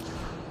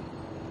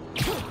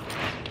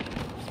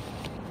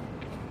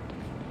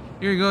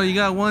 Here you go, you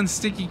got one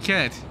sticky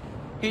cat.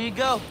 Here you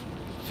go.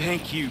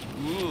 Thank you.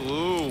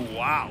 Ooh,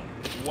 wow.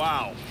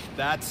 Wow.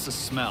 That's the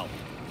smell.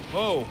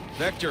 Whoa,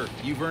 Vector,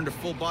 you've earned a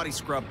full body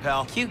scrub,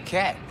 pal. Cute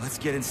cat. Let's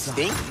get inside.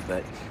 Stinky,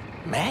 but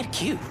mad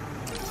cute.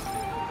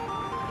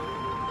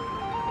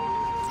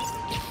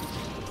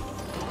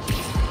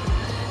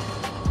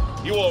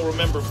 You all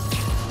remember...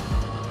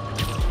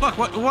 Fuck,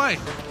 what, why?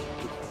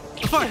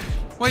 Fuck,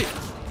 wait.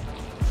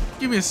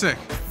 Give me a sec.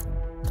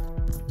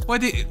 Why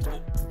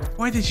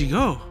did you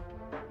go?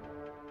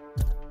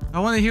 I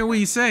want to hear what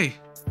you say.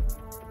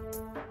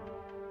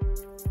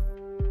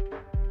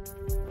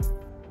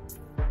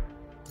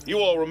 You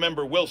all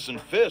remember Wilson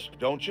Fisk,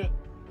 don't you?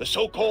 The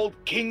so-called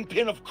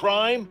kingpin of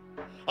crime?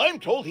 I'm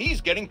told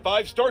he's getting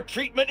 5-star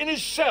treatment in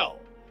his cell,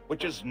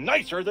 which is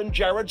nicer than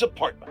Jared's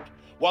apartment,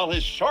 while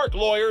his shark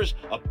lawyers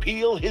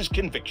appeal his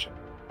conviction.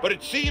 But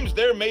it seems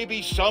there may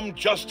be some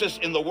justice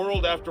in the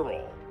world after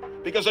all,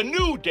 because a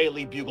new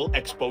Daily Bugle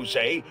expose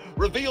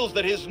reveals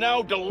that his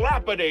now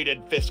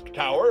dilapidated Fisk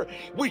Tower,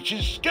 which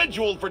is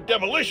scheduled for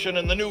demolition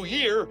in the new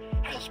year,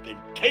 has been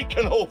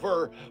taken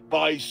over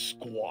by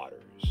squatters.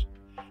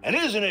 And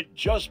isn't it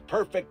just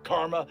perfect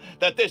karma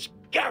that this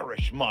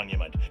garish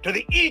monument to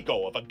the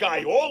ego of a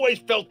guy who always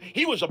felt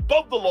he was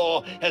above the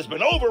law has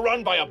been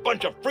overrun by a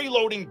bunch of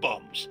freeloading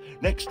bums?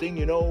 Next thing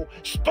you know,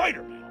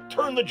 Spider-Man will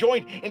turn the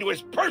joint into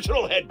his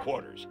personal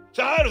headquarters.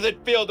 So how does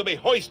it feel to be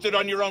hoisted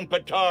on your own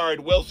petard,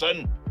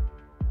 Wilson?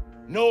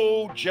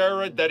 No,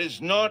 Jared, that is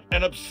not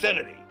an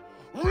obscenity.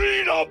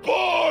 Read a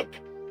book!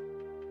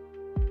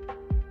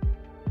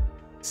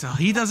 So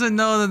he doesn't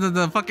know that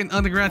the fucking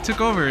underground took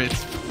over it.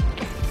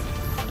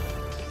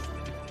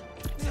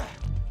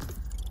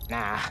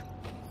 Nah.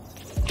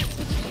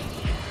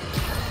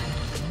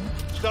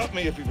 Stop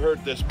me if you've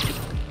heard this.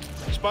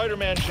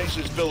 Spider-Man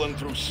chases villain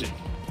through city.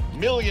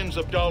 Millions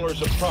of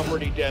dollars of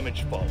property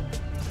damage follow.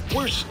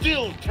 We're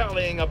still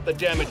tallying up the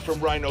damage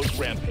from Rhino's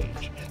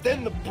rampage.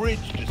 Then the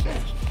bridge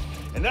disaster.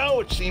 And now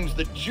it seems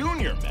the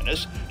Junior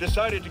Menace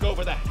decided to go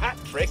for the hat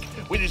trick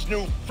with his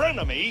new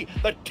frenemy,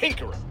 the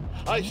Tinkerer.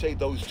 I say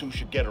those two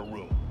should get a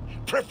room,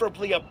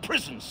 preferably a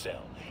prison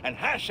cell, and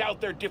hash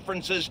out their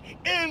differences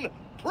in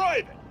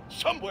private.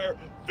 Somewhere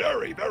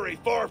very, very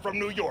far from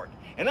New York.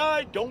 And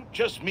I don't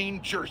just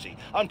mean Jersey.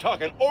 I'm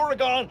talking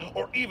Oregon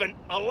or even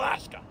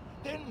Alaska.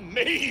 Then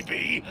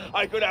maybe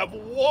I could have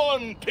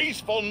one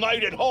peaceful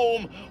night at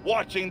home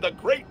watching the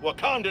great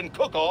Wakandan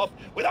cook-off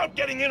without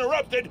getting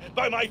interrupted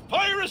by my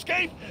fire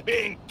escape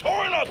being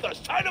torn off the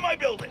side of my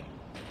building.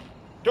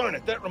 Darn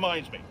it, that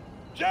reminds me.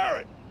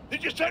 Jared,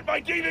 did you set my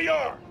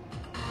DVR?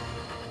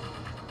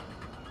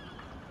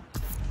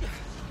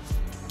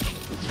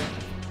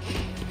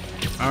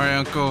 All right,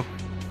 Uncle.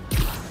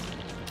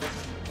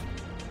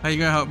 How you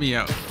gonna help me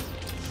out?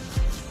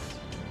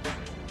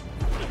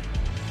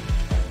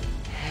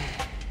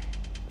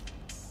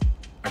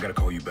 I gotta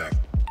call you back.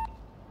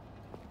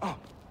 Oh. All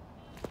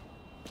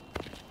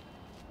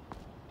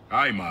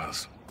right,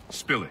 Miles.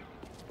 Spill it.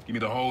 Give me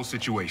the whole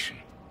situation.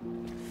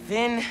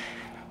 Finn,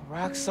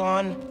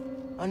 Roxxon,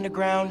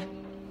 underground.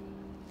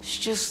 It's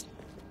just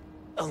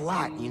a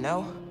lot, you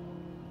know?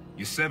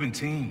 You're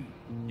 17.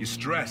 You're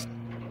stressed.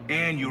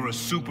 And you're a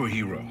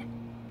superhero.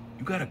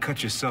 You gotta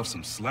cut yourself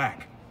some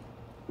slack.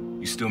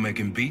 You still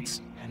making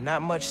beats?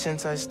 Not much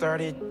since I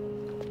started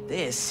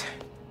this.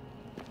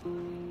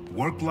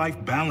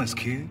 Work-life balance,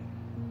 kid.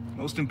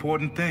 Most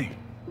important thing.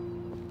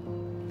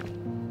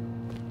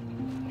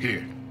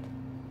 Here.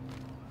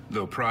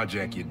 Little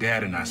project your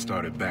dad and I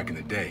started back in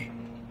the day.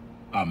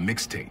 Our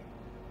mixtape.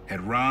 Had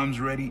rhymes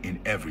ready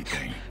and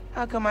everything.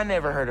 How come I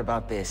never heard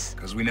about this?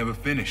 'Cause we never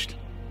finished.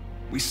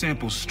 We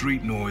sampled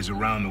street noise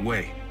around the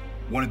way.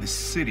 Wanted the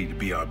city to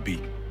be our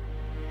beat.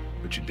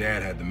 But your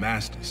dad had the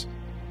masters.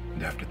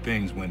 And after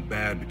things went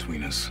bad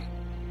between us...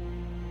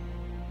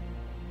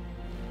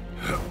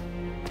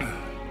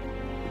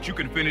 But you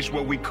can finish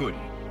what we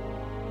couldn't.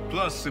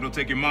 Plus, it'll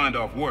take your mind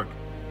off work.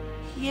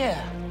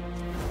 Yeah.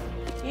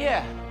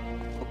 Yeah.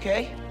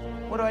 Okay.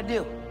 What do I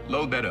do?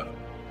 Load that up.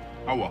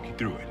 I'll walk you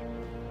through it.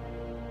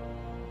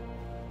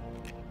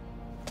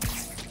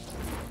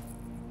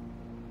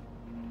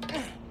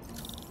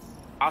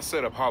 I'll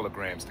set up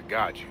holograms to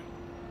guide you.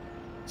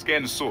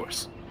 Scan the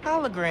source.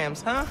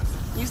 Holograms, huh?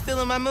 You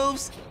stealing my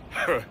moves?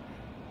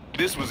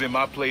 This was in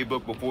my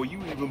playbook before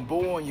you even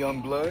born,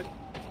 young blood.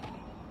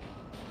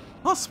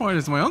 How smart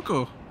is my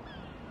uncle?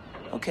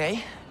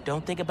 Okay,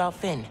 don't think about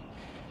Finn.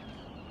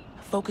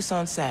 Focus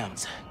on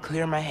sounds.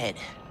 Clear my head.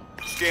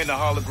 Scan the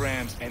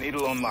holograms and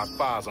it'll unlock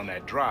files on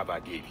that drive I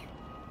gave you.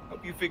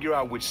 Help you figure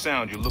out which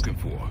sound you're looking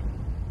for.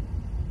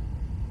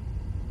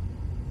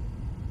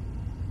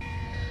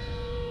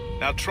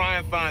 Now try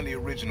and find the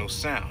original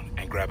sound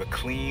and grab a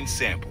clean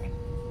sample.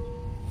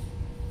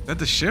 That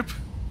the ship?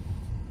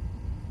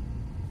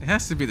 It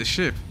has to be the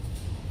ship.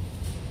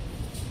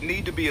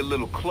 Need to be a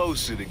little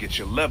closer to get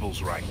your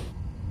levels right.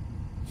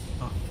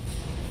 Oh.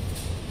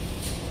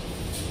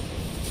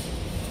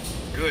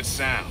 Good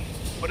sound,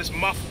 but it's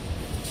muffled.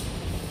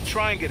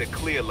 Try and get a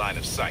clear line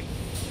of sight.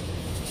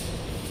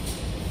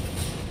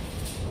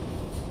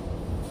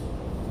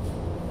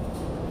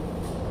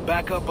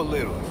 Back up a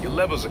little. Your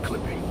levels are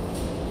clipping.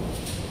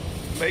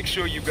 Make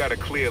sure you've got a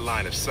clear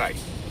line of sight.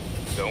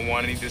 Don't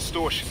want any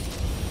distortion.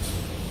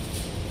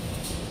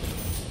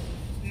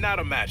 Not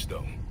a match,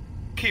 though.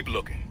 Keep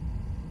looking.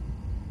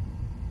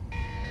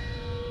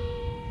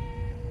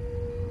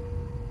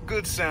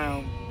 Good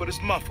sound, but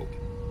it's muffled.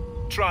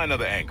 Try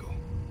another angle.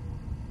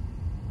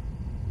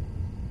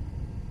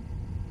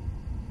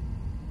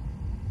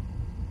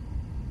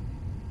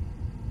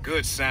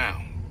 Good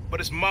sound, but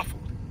it's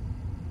muffled.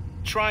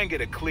 Try and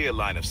get a clear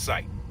line of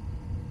sight.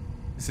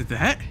 Is it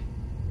that?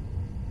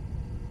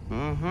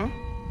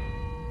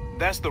 Mm-hmm.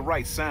 That's the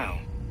right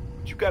sound,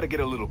 but you gotta get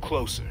a little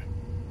closer.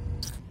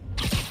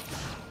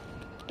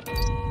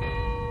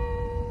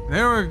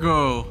 There we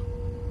go.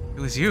 It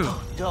was you.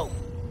 Dope.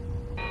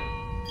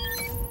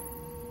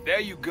 There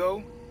you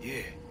go.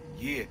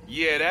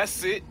 Yeah,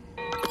 that's it.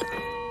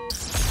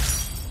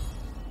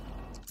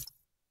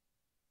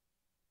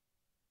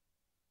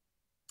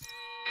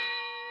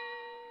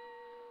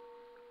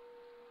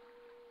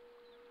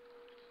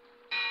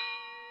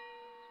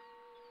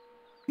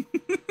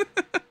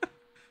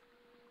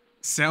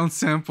 Sound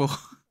sample.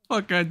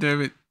 Oh, God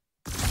damn it.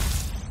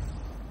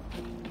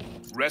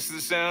 Rest of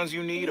the sounds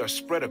you need are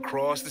spread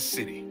across the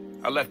city.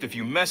 I left a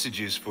few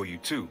messages for you,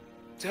 too,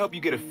 to help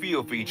you get a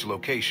feel for each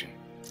location.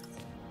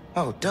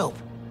 Oh, dope.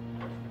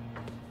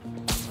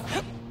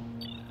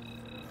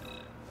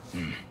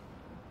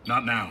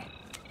 Not now.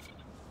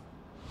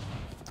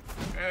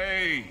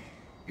 Hey,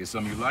 get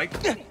something you like?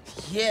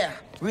 Yeah,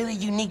 really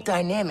unique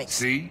dynamics.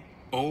 See?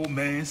 Old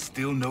man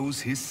still knows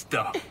his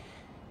stuff.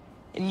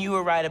 And you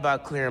were right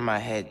about clearing my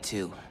head,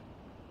 too.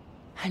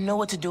 I know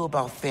what to do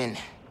about Finn.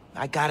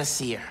 I gotta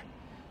see her.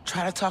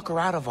 Try to talk her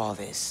out of all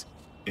this.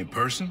 In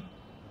person?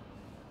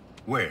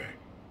 Where?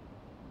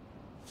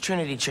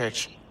 Trinity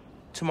Church.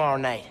 Tomorrow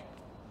night.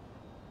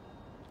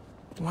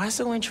 Why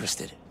so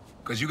interested?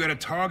 Because you got a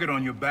target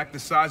on your back the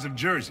size of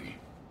Jersey.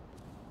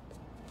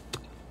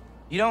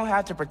 You don't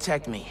have to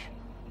protect me.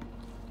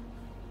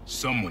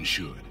 Someone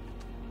should.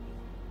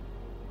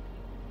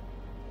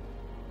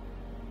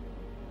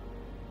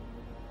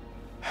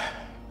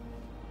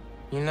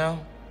 You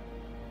know,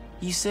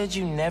 you said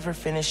you never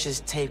finished this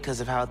tape because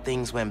of how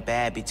things went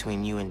bad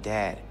between you and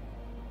Dad.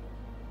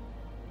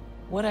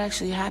 What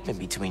actually happened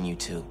between you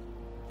two?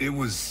 It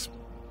was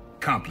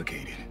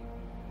complicated.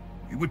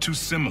 We were too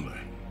similar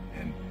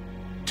and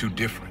too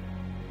different.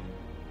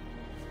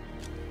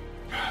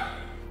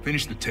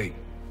 Finish the tape,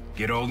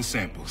 get all the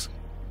samples,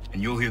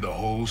 and you'll hear the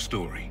whole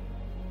story.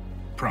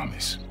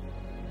 Promise.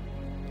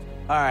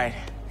 All right,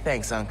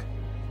 thanks, Unc.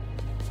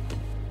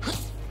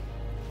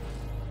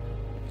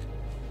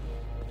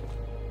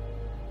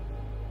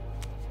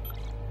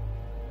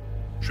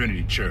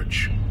 Trinity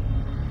Church.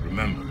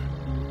 Remember,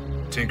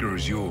 Tinker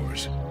is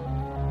yours,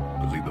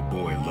 but leave the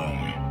boy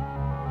alone.